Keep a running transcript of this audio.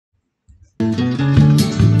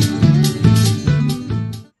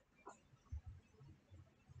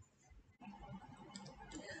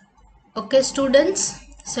Okay, students,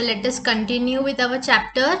 so let us continue with our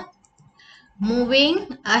chapter.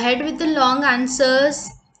 Moving ahead with the long answers,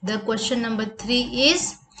 the question number 3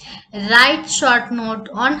 is write short note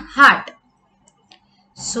on heart.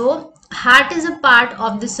 So, heart is a part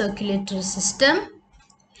of the circulatory system,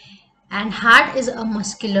 and heart is a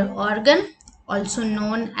muscular organ, also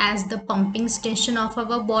known as the pumping station of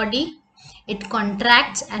our body. It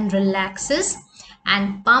contracts and relaxes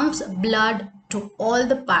and pumps blood to all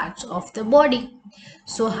the parts of the body.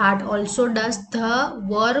 So heart also does the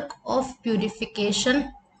work of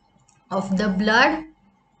purification of the blood.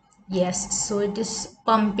 Yes, so it is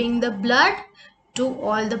pumping the blood to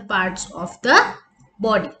all the parts of the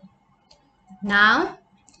body. Now,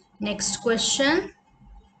 next question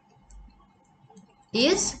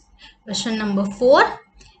is question number 4.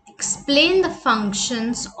 Explain the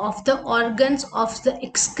functions of the organs of the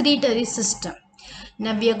excretory system.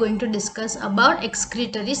 Now we are going to discuss about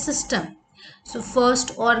excretory system. So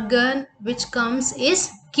first organ which comes is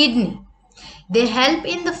kidney. They help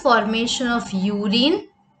in the formation of urine.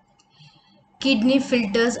 Kidney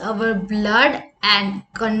filters our blood and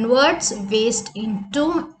converts waste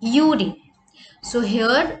into urine. So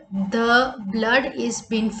here the blood is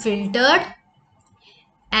being filtered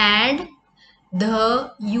and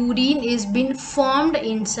the urine is being formed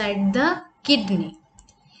inside the kidney.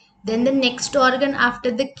 Then the next organ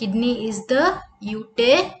after the kidney is the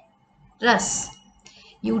uterus.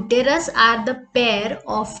 Uterus are the pair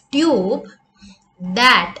of tube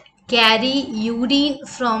that carry urine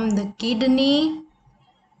from the kidney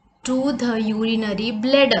to the urinary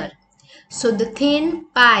bladder. So the thin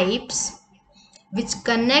pipes which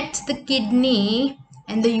connects the kidney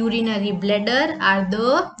and the urinary bladder are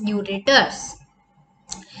the ureters.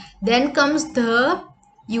 Then comes the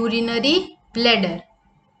urinary bladder.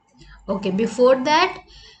 Okay, before that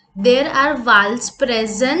there are valves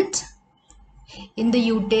present in the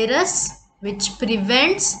uterus which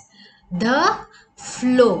prevents the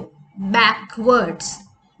flow backwards.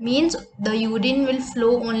 Means the urine will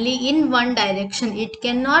flow only in one direction. It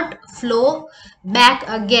cannot flow back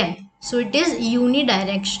again. So it is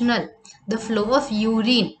unidirectional, the flow of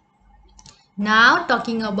urine. Now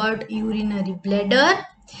talking about urinary bladder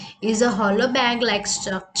is a hollow bag like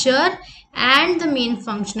structure, and the main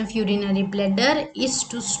function of urinary bladder is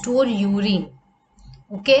to store urine.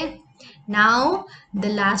 Okay. Now the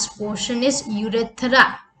last portion is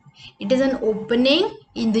urethra. It is an opening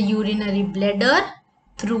in the urinary bladder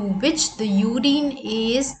through which the urine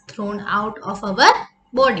is thrown out of our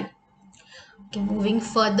body. Okay, moving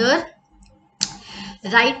further,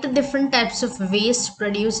 write the different types of waste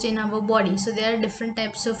produced in our body. So there are different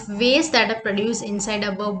types of waste that are produced inside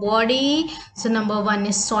our body. So number 1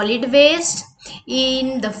 is solid waste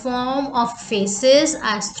in the form of feces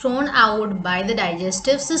as thrown out by the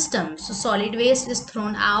digestive system. So solid waste is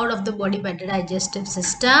thrown out of the body by the digestive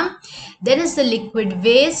system. There is the liquid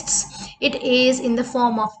wastes. It is in the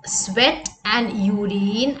form of sweat and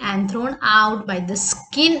urine and thrown out by the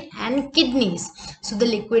skin and kidneys. So the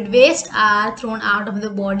liquid waste are thrown out of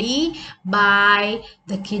the body by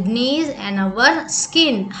the kidneys and our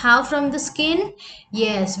skin. How from the skin?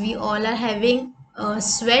 Yes, we all are having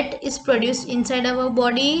sweat is produced inside our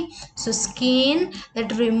body. So skin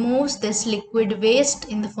that removes this liquid waste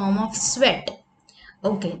in the form of sweat.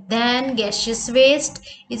 Okay, then gaseous waste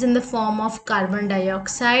is in the form of carbon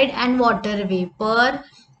dioxide and water vapor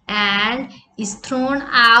and is thrown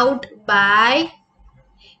out by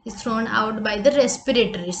the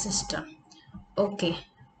respiratory system. Okay,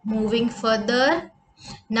 moving further.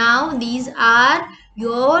 Now these are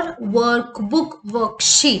your workbook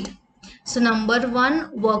worksheet. So number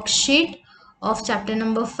 1 worksheet of chapter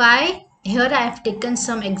number 5. Here I have taken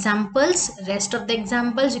some examples. Rest of the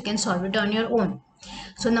examples you can solve it on your own.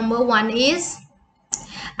 So number 1 is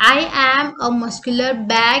I am a muscular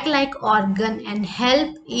bag-like organ and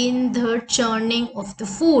help in the churning of the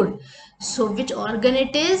food. So which organ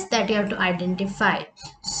it is, that you have to identify.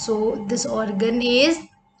 So this organ is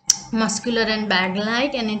muscular and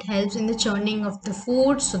bag-like and it helps in the churning of the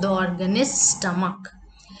food. So the organ is stomach.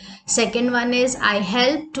 Second one is I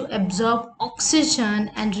help to absorb oxygen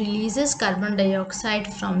and releases carbon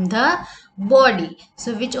dioxide from the body.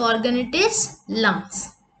 So which organ it is?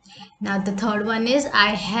 Lungs. Now the third one is I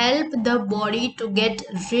help the body to get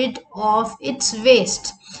rid of its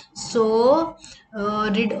waste. So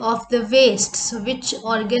rid of the waste. So which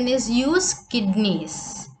organ is used?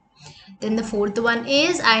 Kidneys. Then the fourth one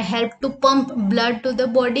is I help to pump blood to the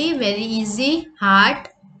body. Very easy. Heart.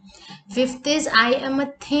 Fifth is I am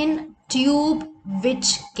a thin tube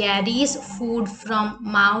which carries food from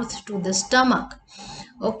mouth to the stomach.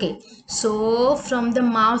 Okay, so from the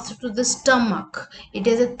mouth to the stomach, it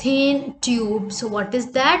is a thin tube. So what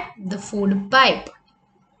is that? The food pipe.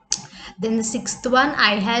 Then the sixth one,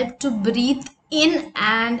 I help to breathe in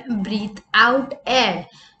and breathe out air.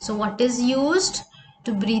 So what is used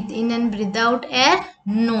to breathe in and breathe out air?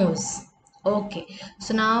 Nose. Okay,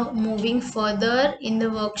 so now moving further in the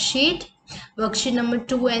worksheet. Worksheet number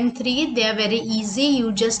 2 and 3, they are very easy.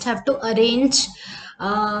 You just have to arrange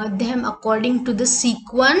them according to the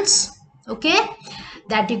sequence. Okay,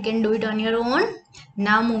 that you can do it on your own.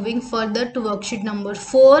 Now moving further to worksheet number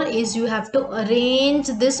 4 is you have to arrange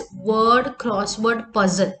this word crossword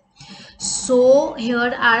puzzle. So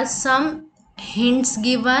here are some hints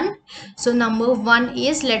given. So number 1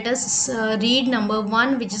 is, let us read number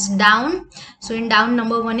 1, which is down. So in down,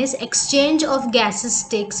 number 1 is exchange of gases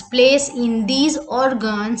takes place in these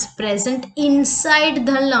organs present inside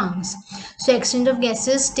the lungs. So exchange of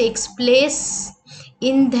gases takes place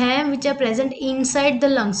in them which are present inside the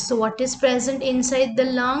lungs. So what is present inside the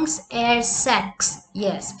lungs? Air sacs.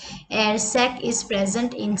 Yes, air sac is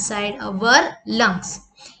present inside our lungs.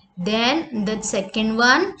 Then the second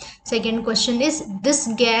question is, this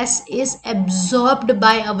gas is absorbed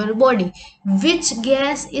by our body. Which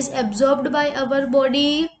gas is absorbed by our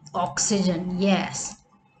body? Oxygen. Yes.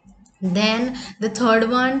 Then the third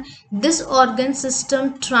one, this organ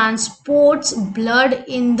system transports blood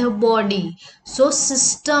in the body. So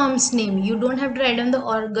system's name, you don't have to write down the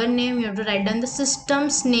organ name, you have to write down the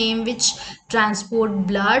system's name which transport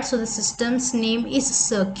blood. So the system's name is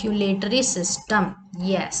circulatory system.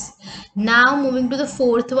 Yes. Now moving to the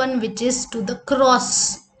fourth one, which is to the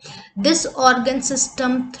cross. This organ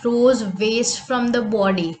system throws waste from the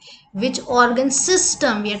body. Which organ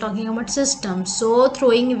system? We are talking about system. So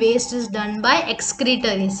throwing waste is done by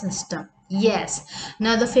excretory system. Yes.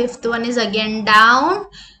 Now the fifth one is again down.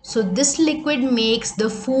 So this liquid makes the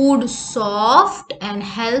food soft and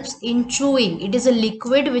helps in chewing. It is a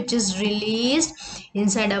liquid which is released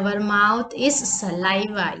inside our mouth is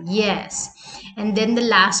saliva. Yes. And then the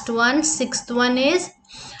last one, sixth one is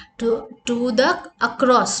to the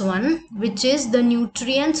across one, which is the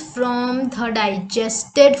nutrients from the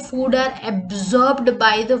digested food are absorbed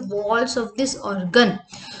by the walls of this organ.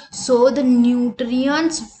 So the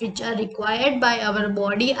nutrients which are required by our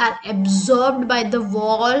body are absorbed by the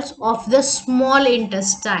walls of the small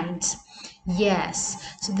intestines. Yes,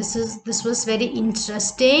 so this was very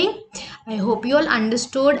interesting. I hope you all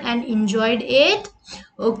understood and enjoyed it.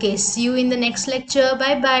 Okay, see you in the next lecture.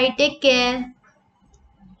 Bye bye, take care.